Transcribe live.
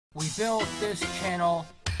We built this channel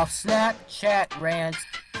of Snapchat rants.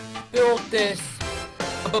 Built this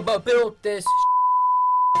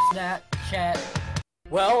Snapchat.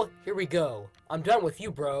 Well, here we go. I'm done with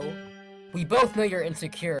you, bro. We both know you're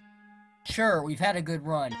insecure. Sure, we've had a good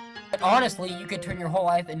run. But honestly, you could turn your whole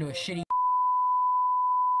life into a shitty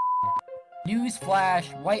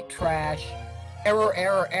Newsflash, white trash. Error,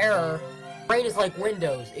 error, error. Brain is like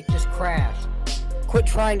Windows, it just crashed. Quit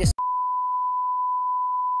trying to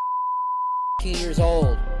 18 years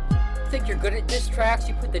old. Think you're good at diss tracks?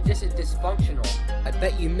 You put the diss at dysfunctional. I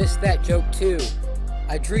bet you missed that joke too.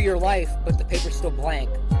 I drew your life, but the paper's still blank.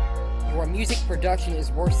 Your music production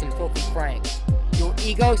is worse than Filthy Frank. Your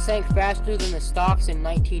ego sank faster than the stocks in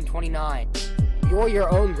 1929. You're your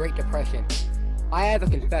own Great Depression. I have a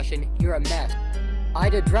confession, you're a mess.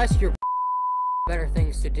 I'd address your better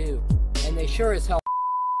things to do, and they sure as hell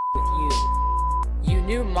with you. You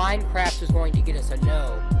knew Minecraft was going to get us a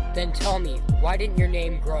no. Then tell me, why didn't your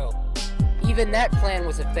name grow? Even that plan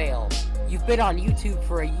was a fail. You've been on YouTube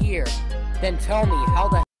for a year. Then tell me, how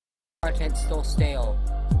the content's still stale?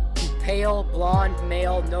 You pale, blonde,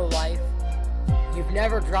 male, no life. You've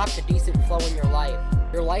never dropped a decent flow in your life.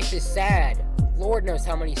 Your life is sad. Lord knows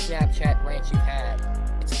how many Snapchat rants you've had.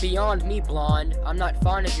 It's beyond me, blonde. I'm not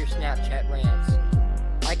fond of your Snapchat rants.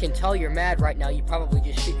 I can tell you're mad right now. You probably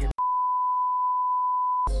just shoot your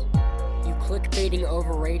You clickbaiting,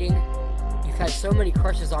 overrating. You've had so many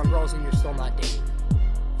crushes on girls and you're still not dating.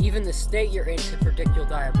 Even the state you're in could predict you'll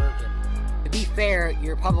die a virgin. To be fair,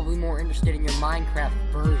 you're probably more interested in your Minecraft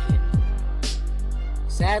version.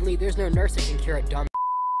 Sadly, there's no nurse that can cure a dumb.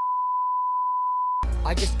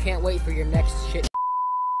 I just can't wait for your next shit.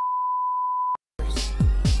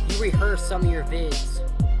 You rehearse some of your vids.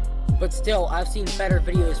 But still, I've seen better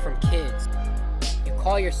videos from kids. You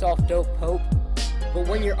call yourself Dope Pope, but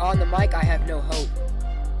when you're on the mic, I have no hope.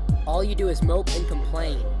 All you do is mope and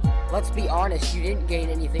complain. Let's be honest, you didn't gain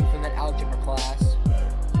anything from that algebra class.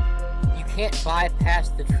 You can't bypass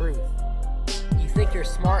the truth. You think you're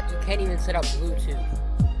smart, you can't even set up Bluetooth.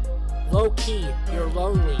 Low-key, you're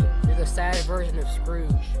lonely. You're the sad version of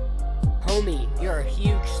Scrooge. Homie, you're a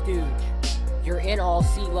huge stooge. You're in all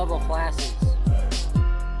C-level classes.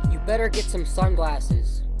 You better get some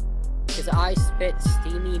sunglasses, cause I spit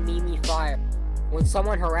steamy, memey fire. When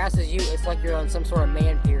someone harasses you, it's like you're on some sort of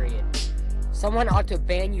man period. Someone ought to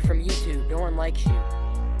ban you from YouTube. No one likes you.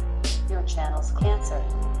 Your channel's cancer.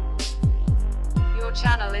 Your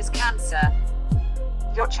channel is cancer.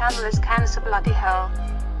 Your channel is cancer, bloody hell.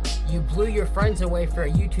 You blew your friends away for a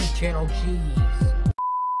YouTube channel, jeez.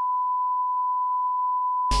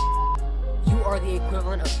 You are the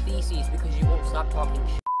equivalent of feces because you won't stop talking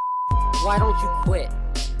shit. Why don't you quit?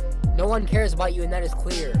 No one cares about you and that is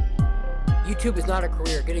clear. YouTube is not a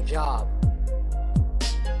career, get a job.